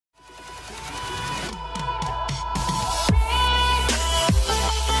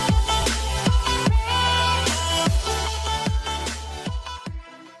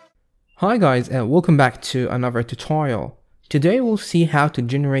Hi guys, and welcome back to another tutorial. Today we'll see how to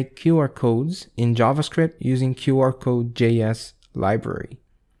generate QR codes in JavaScript using QRCode.js library.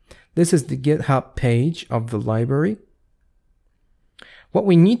 This is the GitHub page of the library. What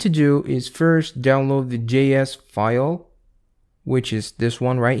we need to do is first download the JS file, which is this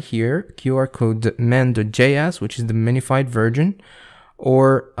one right here, QRCode.man.js, which is the minified version,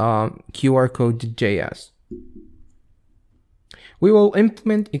 or QRCode.js. We will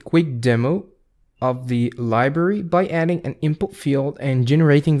implement a quick demo of the library by adding an input field and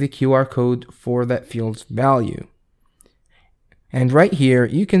generating the QR code for that field's value. And right here,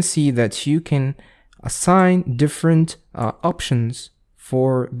 you can see that you can assign different options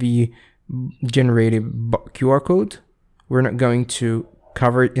for the generated QR code. We're not going to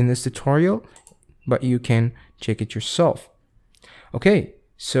cover it in this tutorial, but you can check it yourself. Okay,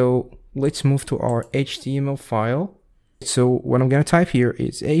 so let's move to our HTML file. So what I'm going to type here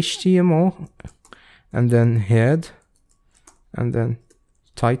is HTML and then head and then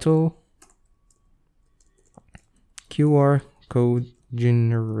title QR code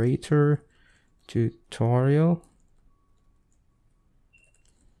generator tutorial.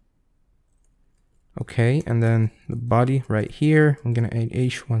 Okay, and then the body right here, I'm going to add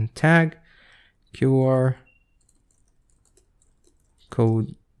h1 tag QR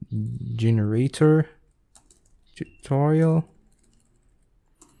code generator tutorial,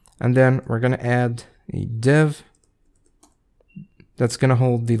 and then we're going to add a div that's going to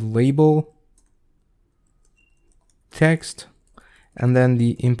hold the label text, and then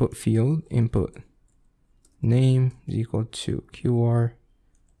the input field input name is equal to QR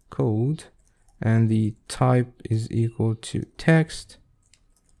code, and the type is equal to text,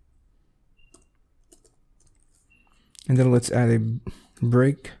 and then let's add a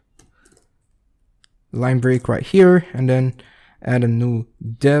break, line break right here, and then add a new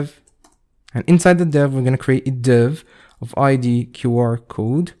div, and inside the div we're going to create a div of ID QR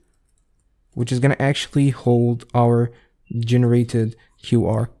code, which is going to actually hold our generated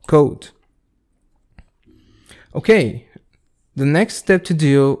QR code. Okay, the next step to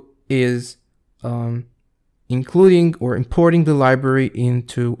do is including or importing the library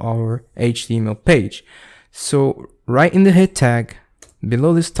into our HTML page. So right in the head tag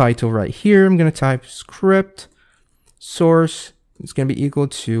below this title right here, I'm going to type script source. It's going to be equal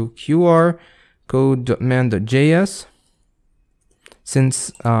to QRCode.man.js,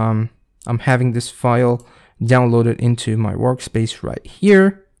 since I'm having this file downloaded into my workspace right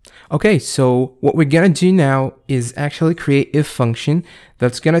here. Okay, so what we're going to do now is actually create a function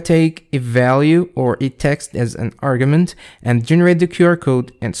that's going to take a value or a text as an argument and generate the QR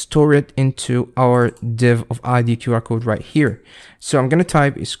code and store it into our div of ID QR code right here. So I'm going to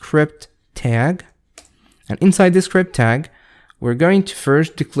type a script tag, and inside the script tag, we're going to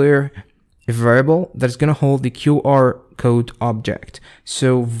first declare a variable that's going to hold the QR code object.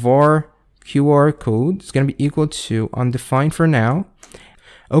 So var QR code is going to be equal to undefined for now.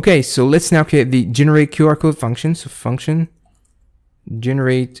 Okay, so let's now create the generate QR code function. So function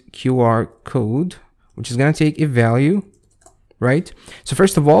generate QR code, which is going to take a value, right? So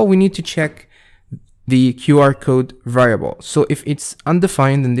first of all, we need to check the QR code variable. So if it's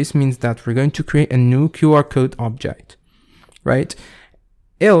undefined, then this means that we're going to create a new QR code object, right?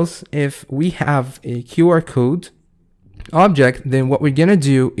 Else, if we have a QR code object, then what we're going to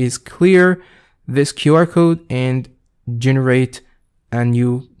do is clear this QR code and generate a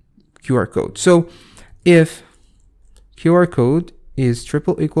new QR code. So if QR code is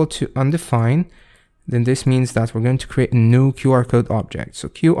triple equal to undefined, then this means that we're going to create a new QR code object. So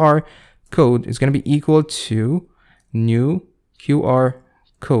QR code is going to be equal to new QR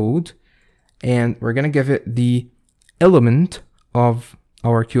code, and we're going to give it the element of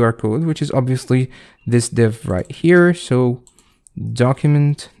our QR code, which is obviously this div right here. So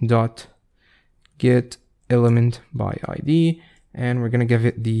document.get element by ID, and we're going to give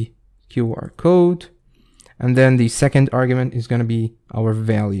it the QR code, and then the second argument is going to be our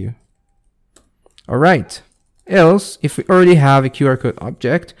value. All right, else if we already have a QR code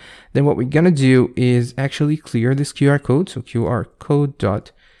object, then what we're going to do is actually clear this QR code. So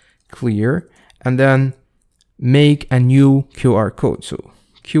QRCode.clear, and then make a new QR code. So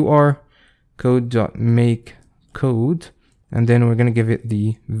QRCode.make code, and then we're going to give it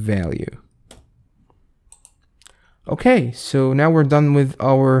the value. Okay, so now we're done with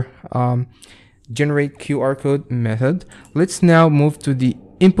our generate QR code method. Let's now move to the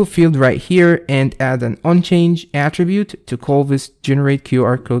input field right here and add an onChange attribute to call this generate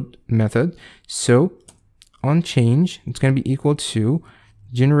QR code method. So onChange, it's going to be equal to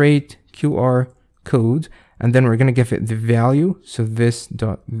generate QR code, and then we're going to give it the value. So this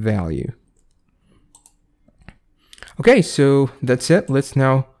dot value. Okay, so that's it. Let's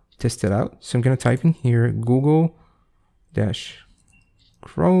now test it out. So I'm going to type in here Google-Chrome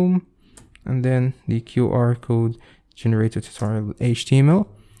and then the QR code generator tutorial HTML.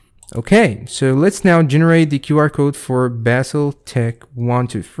 Okay, so let's now generate the QR code for BasselTech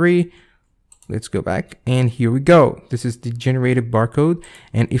 123. Let's go back, and here we go. This is the generated barcode,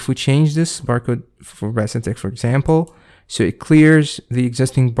 and if we change this barcode for BasselTech, for example, so it clears the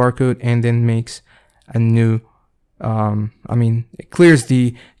existing barcode and then makes a new it clears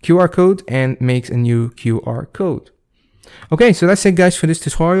the QR code and makes a new QR code. Okay, so that's it guys for this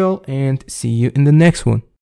tutorial, and see you in the next one.